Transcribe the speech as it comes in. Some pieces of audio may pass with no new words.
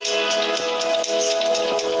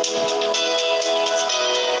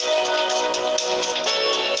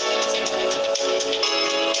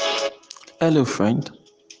Hello, friend.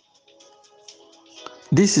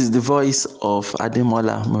 This is the voice of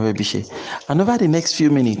Ademola Morebise. And over the next few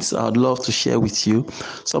minutes, I'd love to share with you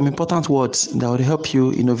some important words that will help you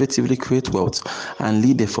innovatively create wealth and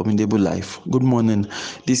lead a formidable life. Good morning.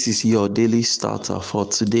 This is your daily starter for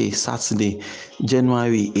today, Saturday,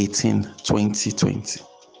 January 18, 2020.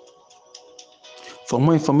 For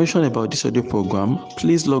more information about this audio program,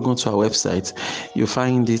 please log on to our website. You'll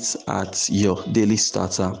find it at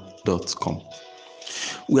yourdailystarter.com.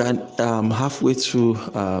 We are halfway through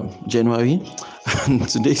January, and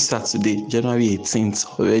today is Saturday, January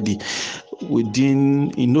 18th already.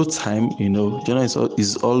 In no time, January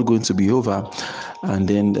is all going to be over, and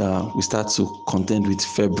then we start to contend with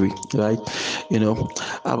February, right?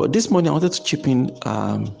 But this morning I wanted to chip in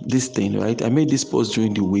this thing, right? I made this post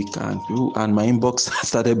during the week, and my inbox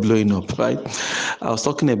started blowing up, right? I was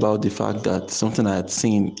talking about the fact that something I had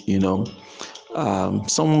seen,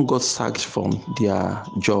 someone got sacked from their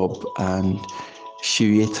job, and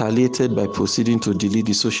she retaliated by proceeding to delete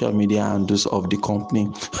the social media handles of the company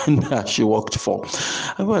that she worked for.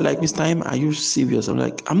 I was like, Mr. M, are you serious? I'm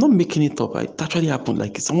like, I'm not making it up. It actually happened.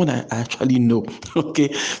 Like, it's someone I actually know.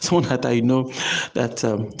 Okay, someone that I know that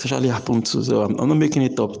it actually happened to. So I'm not making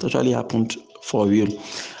it up. It actually happened for real.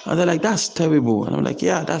 And they're like, that's terrible. And I'm like,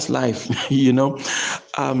 yeah, that's life.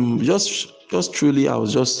 Just truly, I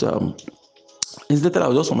was just Instead, I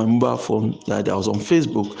was just on my mobile phone. That I was on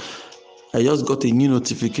Facebook. I just got a new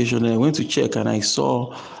notification, and I went to check, and I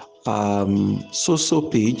saw so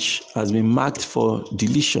page has been marked for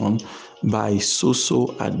deletion by so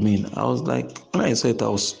admin. I was like, when I saw it, I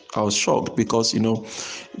was shocked, because the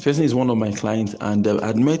person is one of my clients, and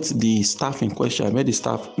I'd met the staff in question. I met the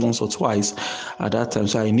staff once or twice at that time,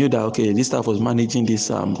 so I knew that okay, this staff was managing this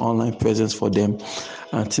online presence for them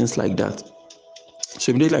and things like that.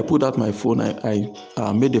 So immediately I pulled out my phone. I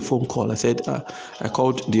made a phone call. I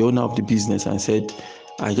called the owner of the business and said,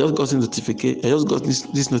 I just got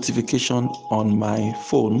this notification on my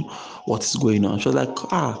phone. What is going on? She was like,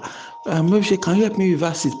 maybe can you help me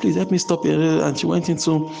reverse it? Please help me stop it. And she went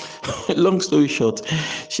into, long story short,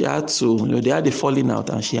 she had to, they had a falling out,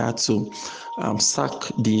 and she had to sack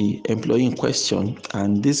the employee in question.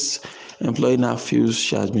 And this employee now feels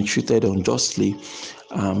she has been treated unjustly.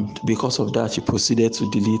 Because of that, she proceeded to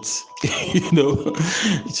delete, the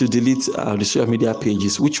social media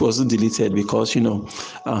pages, which wasn't deleted because,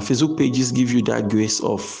 Facebook pages give you that grace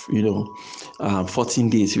of, 14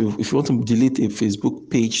 days. If you want to delete a Facebook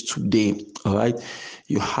page today, all right,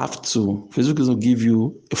 you have to. Facebook doesn't give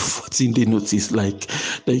you a 14-day notice, like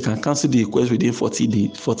that you can cancel the request within 14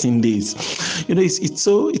 days. It's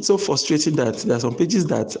so frustrating that there are some pages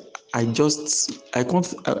that I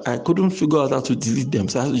couldn't figure out how to delete them,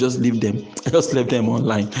 so I had to just leave them. I just left them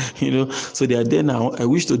online, so they are there now. I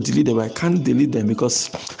wish to delete them, but I can't delete them because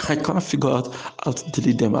I can't figure out how to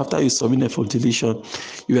delete them. After you submit them for deletion,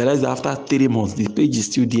 you realize that after 3 months, the page is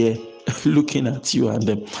still there looking at you, and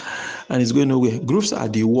it's going nowhere. Groups are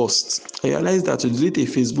the worst. I realized that to delete a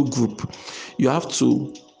Facebook group, you have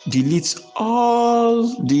to delete all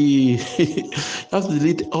the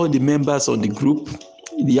members on the group.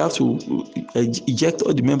 You have to eject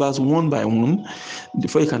all the members one by one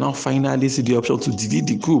before you can now finally see the option to delete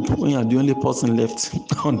the group when you are the only person left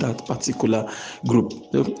on that particular group.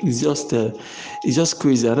 It's just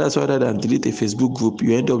crazy, and that's why rather than delete a Facebook group,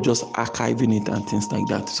 you end up just archiving it and things like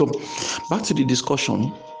that. So back to the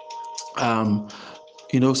discussion. As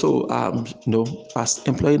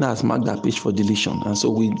employee has marked that page for deletion, and so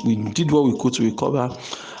we did what we could to recover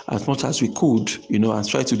as much as we could, and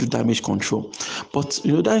try to do damage control. But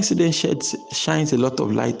that incident shines a lot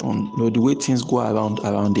of light on the way things go around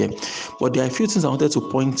there. But there are a few things I wanted to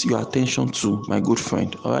point your attention to, my good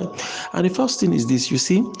friend. All right, and the first thing is this: you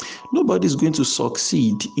see, nobody is going to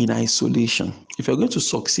succeed in isolation. If you're going to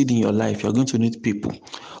succeed in your life, you're going to need people.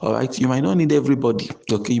 All right, you might not need everybody.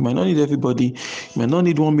 Okay, you might not need everybody. You might not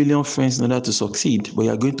need 1 million friends in order to succeed, but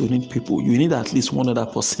you're going to need people. You need at least one other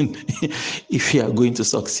person if you are going to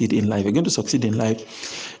succeed in life. You're going to succeed in life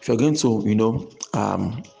if you're going to,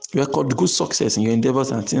 record good success in your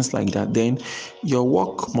endeavors and things like that. Then your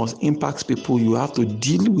work must impact people. You have to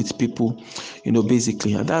deal with people,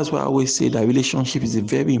 basically. And that's why I always say that relationship is a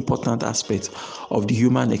very important aspect of the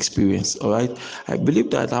human experience. All right, I believe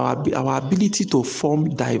that our ability to form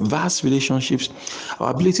diverse relationships,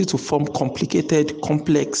 our ability to form complicated,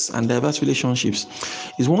 complex, and diverse relationships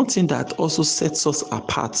is one thing that also sets us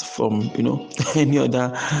apart from any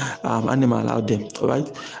other animal out there. All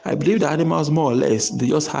right, I believe that animals, more or less, they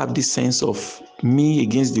just have this sense of me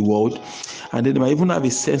against the world, and then they might even have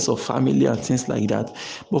a sense of family and things like that.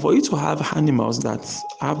 But for you to have animals that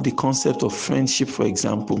have the concept of friendship, for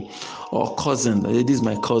example, or cousin, this is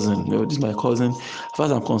my cousin, this is my cousin, as far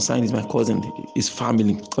as I'm concerned, is my cousin, is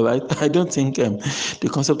family, all right? I don't think the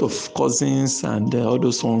concept of cousins and all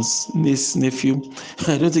those ones, niece, nephew,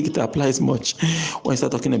 I don't think it applies much when you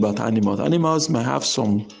start talking about animals. Animals might have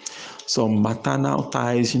some maternal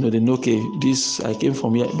ties, they know, okay, this I came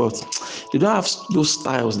from here, but they don't have those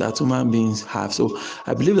styles that human beings have. So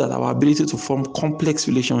I believe that our ability to form complex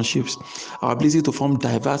relationships, our ability to form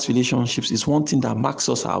diverse relationships is one thing that marks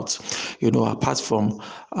us out, apart from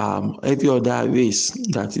every other race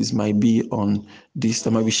that might be on this,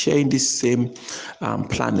 that might be sharing this same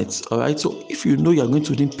planet. All right. So if you know you're going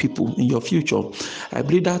to need people in your future, I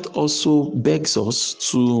believe that also begs us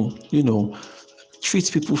to,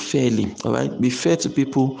 treat people fairly, all right? Be fair to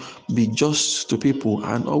people, be just to people,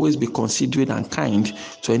 and always be considerate and kind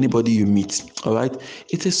to anybody you meet, all right?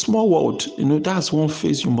 It's a small world, that's one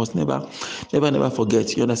phrase you must never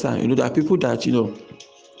forget. You understand? There are people that,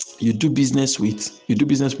 you do business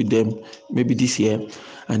with them maybe this year,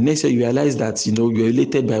 and next year you realize that you're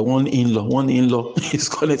related by one in-law is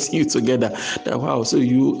connecting you together. That wow, so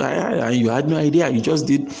you had no idea, you just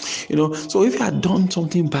did. So if you had done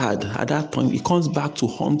something bad at that point, it comes back to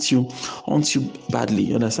haunt you badly.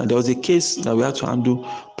 You understand? There was a case that we had to handle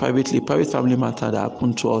privately, private family matter that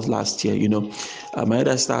happened to us last year. My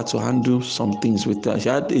mother started to handle some things with her. She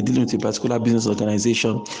had a dealing with a particular business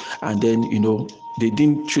organization, and then they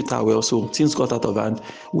didn't treat her well, so things got out of hand.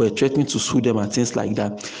 We were threatening to sue them and things like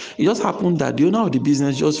that. It just happened that the owner of the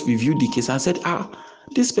business just reviewed the case and said,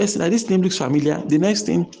 this person, this name looks familiar. The next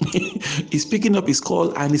thing, he's picking up his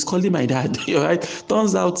call and he's calling my dad. All right.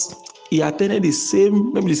 Turns out he attended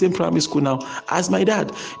maybe the same primary school now as my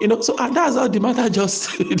dad. So that's how the matter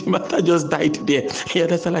just died there. You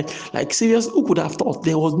understand? Like serious, who could have thought?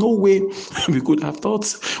 There was no way we could have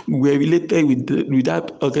thought we were related with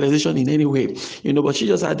that organization in any way. But she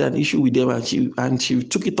just had an issue with them, and she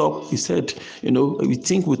took it up. He said, we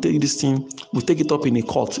think we'll take this thing, we'll take it up in a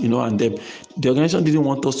court, and then the organization didn't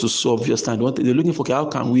want us to sue, obviously. They're looking for, okay,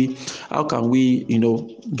 how can we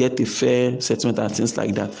get a fair settlement and things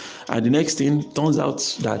like that. And the next thing, turns out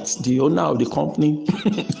that the owner of the company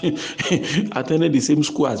attended the same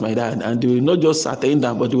school as my dad, and they were not just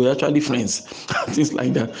attending, but they were actually friends and things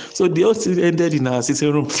like that. So the whole thing ended in our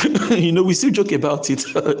sitting room. We still joke about it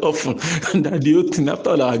often, that the whole thing,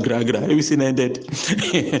 after all our gra, everything ended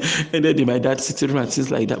in my dad's sitting room and things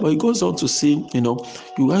like that. But it goes on to say, you're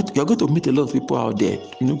going to meet a lot of people out there.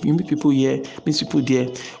 You meet people here, meet people there.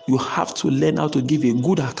 You have to learn how to give a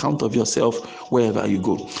good account of yourself wherever you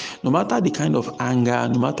go. No matter the kind of anger,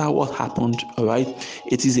 no matter what happened, all right,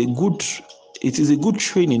 it is a good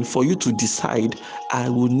training for you to decide, I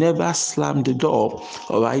will never slam the door,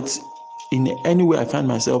 all right? In any way I find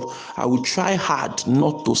myself, I will try hard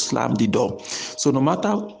not to slam the door. So no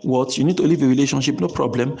matter what, you need to leave a relationship, no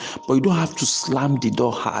problem, but you don't have to slam the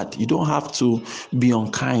door hard. You don't have to be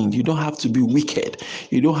unkind. You don't have to be wicked.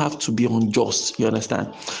 You don't have to be unjust. You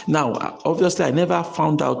understand? Now, obviously, I never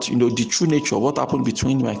found out, the true nature of what happened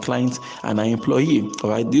between my client and an employee. All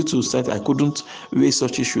right, due to that, I couldn't raise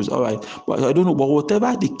such issues. All right, but I don't know. But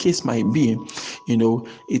whatever the case might be,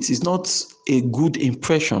 it is not a good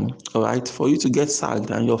impression, all right, for you to get sacked,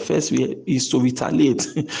 and your first way is to retaliate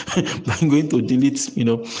by going to delete,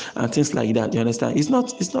 and things like that. You understand? It's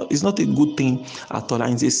not a good thing at all,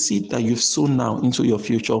 and it's a seed that you've sown now into your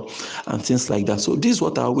future and things like that. So this is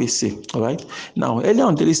what I always say, all right. Now, earlier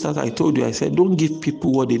on Daily Start, I told you, I said, don't give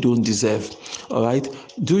people what they don't deserve, all right.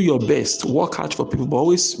 Do your best, work hard for people, but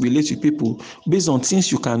always relate with people based on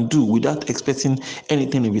things you can do without expecting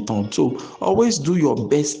anything in return. So always do your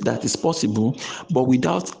best that is possible, but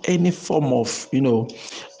without any form of,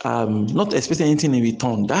 not expecting anything in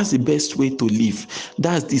return. That's the best way to live.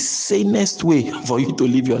 That's the sanest way for you to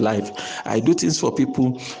live your life. I do things for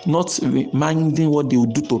people, not minding what they will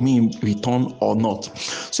do to me in return or not.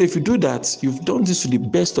 So if you do that, you've done this to the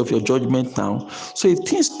best of your judgment now. So if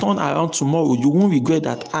things turn around tomorrow, you won't regret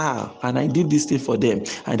that, and I did this thing for them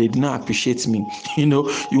and they did not appreciate me. You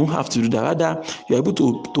won't have to do that. Rather, you're able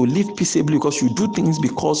to live peaceably because you do things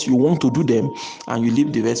because you want to do them, and you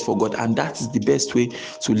leave the rest for God. And that is the best way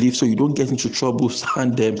to live, so you don't get into troubles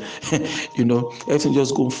and everything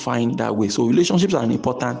just go fine that way. So relationships are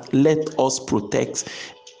important. Let us protect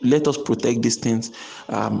these things.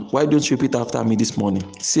 Why don't you repeat after me this morning?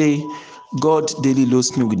 Say, God daily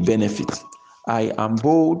loads me with benefits. I am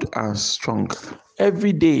bold and strong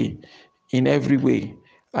every day, in every way.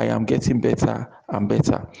 I am getting better and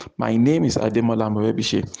better. My name is Ademola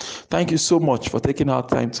Morebise. Thank you so much for taking our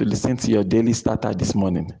time to listen to your daily starter this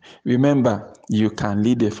morning. Remember, you can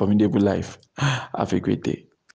lead a formidable life. Have a great day.